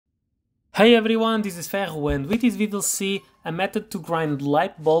Hey everyone, this is Ferro, and with this video see a method to grind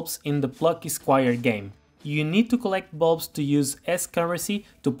light bulbs in the Plucky Squire game. You need to collect bulbs to use as currency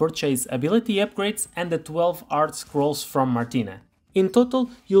to purchase ability upgrades and the 12 art scrolls from Martina. In total,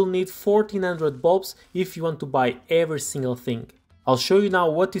 you'll need 1400 bulbs if you want to buy every single thing. I'll show you now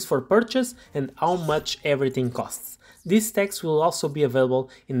what is for purchase and how much everything costs. This text will also be available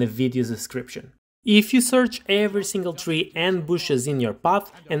in the video's description. If you search every single tree and bushes in your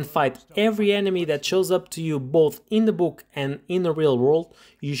path and fight every enemy that shows up to you both in the book and in the real world,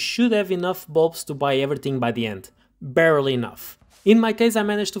 you should have enough bulbs to buy everything by the end. Barely enough. In my case, I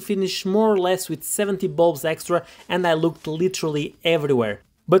managed to finish more or less with 70 bulbs extra and I looked literally everywhere.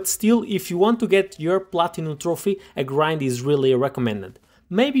 But still, if you want to get your platinum trophy, a grind is really recommended.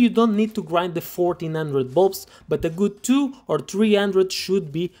 Maybe you don't need to grind the 1400 bulbs, but a good 200 or 300 should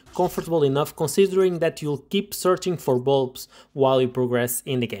be comfortable enough considering that you'll keep searching for bulbs while you progress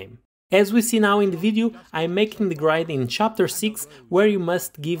in the game. As we see now in the video, I'm making the grind in chapter 6 where you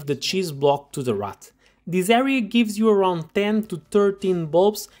must give the cheese block to the rat. This area gives you around 10 to 13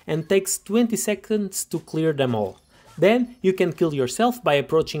 bulbs and takes 20 seconds to clear them all. Then you can kill yourself by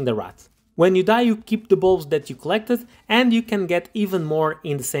approaching the rat. When you die, you keep the bulbs that you collected and you can get even more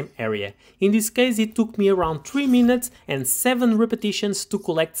in the same area. In this case, it took me around 3 minutes and 7 repetitions to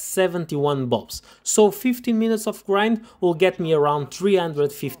collect 71 bulbs. So 15 minutes of grind will get me around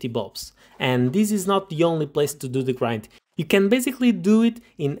 350 bulbs. And this is not the only place to do the grind. You can basically do it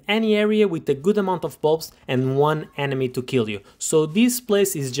in any area with a good amount of bulbs and one enemy to kill you. So this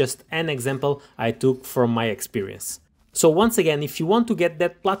place is just an example I took from my experience. So once again, if you want to get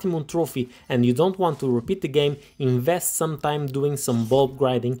that platinum trophy and you don't want to repeat the game, invest some time doing some bulb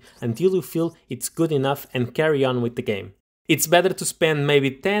grinding until you feel it's good enough and carry on with the game. It's better to spend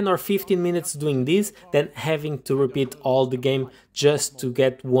maybe 10 or 15 minutes doing this than having to repeat all the game just to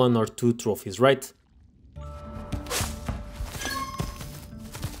get 1 or 2 trophies, right?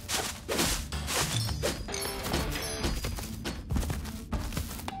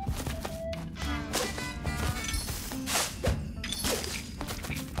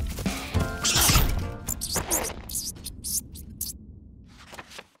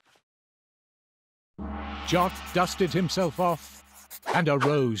 Jot dusted himself off and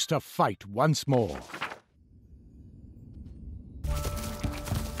arose to fight once more.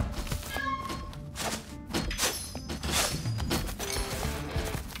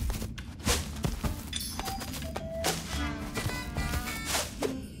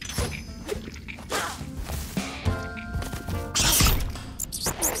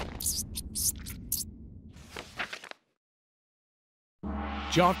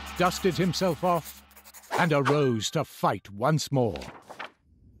 Jot dusted himself off and arose to fight once more.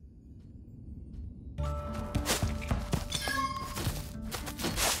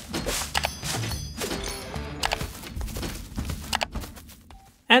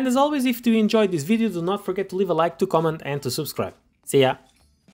 And as always, if you enjoyed this video, do not forget to leave a like, to comment and to subscribe. See ya!